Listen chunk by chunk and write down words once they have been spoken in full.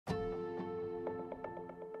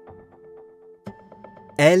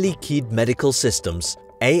Air Liquide Medical Systems,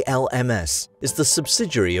 ALMS, is the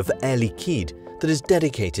subsidiary of Air Liquide that is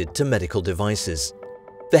dedicated to medical devices.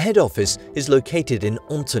 The head office is located in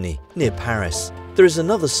Antony, near Paris. There is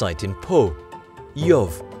another site in Pau,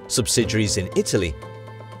 Jove, subsidiaries in Italy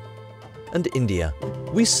and India.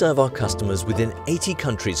 We serve our customers within 80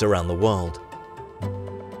 countries around the world.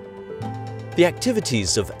 The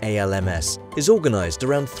activities of ALMS is organized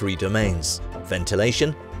around 3 domains: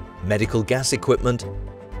 ventilation, medical gas equipment,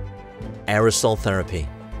 aerosol therapy.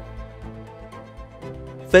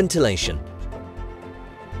 Ventilation.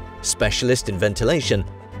 Specialist in ventilation,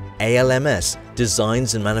 ALMS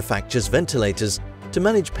designs and manufactures ventilators to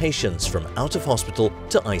manage patients from out of hospital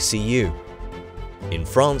to ICU, in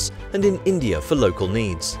France and in India for local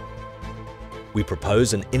needs. We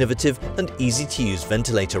propose an innovative and easy-to-use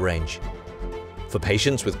ventilator range. For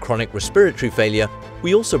patients with chronic respiratory failure,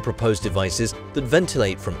 we also propose devices that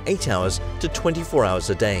ventilate from 8 hours to 24 hours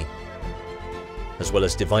a day, as well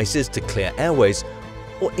as devices to clear airways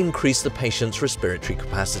or increase the patient's respiratory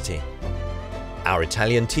capacity. Our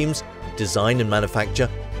Italian teams design and manufacture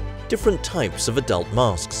different types of adult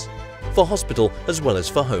masks, for hospital as well as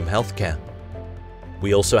for home healthcare.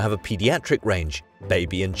 We also have a pediatric range,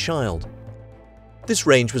 baby and child. This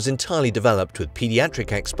range was entirely developed with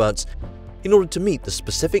pediatric experts in order to meet the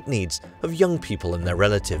specific needs of young people and their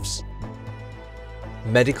relatives.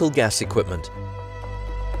 Medical gas equipment.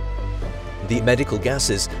 The medical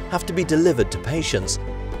gases have to be delivered to patients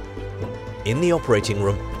in the operating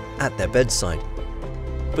room at their bedside,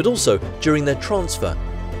 but also during their transfer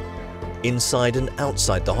inside and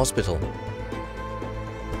outside the hospital.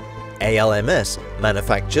 ALMS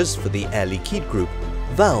manufactures for the Air Liquide Group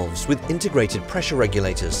valves with integrated pressure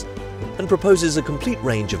regulators and proposes a complete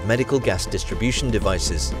range of medical gas distribution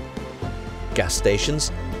devices, gas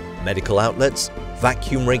stations, medical outlets,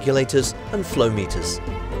 vacuum regulators and flow meters.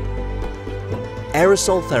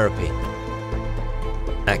 Aerosol therapy.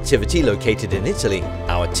 Activity located in Italy,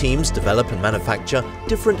 our teams develop and manufacture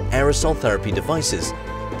different aerosol therapy devices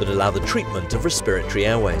that allow the treatment of respiratory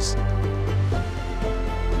airways.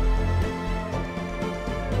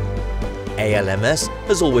 ALMS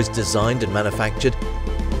has always designed and manufactured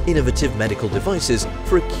innovative medical devices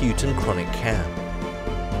for acute and chronic care.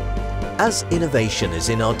 As innovation is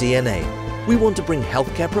in our DNA, we want to bring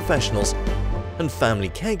healthcare professionals and family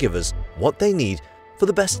caregivers what they need for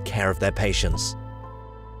the best care of their patients.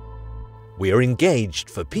 We are engaged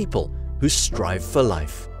for people who strive for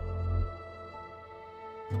life.